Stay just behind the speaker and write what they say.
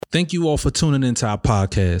Thank you all for tuning into our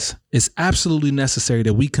podcast. It's absolutely necessary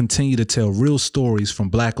that we continue to tell real stories from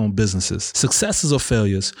Black-owned businesses. Successes or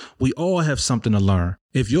failures, we all have something to learn.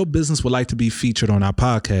 If your business would like to be featured on our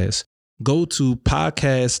podcast, go to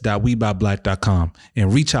podcast.webyblack.com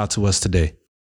and reach out to us today.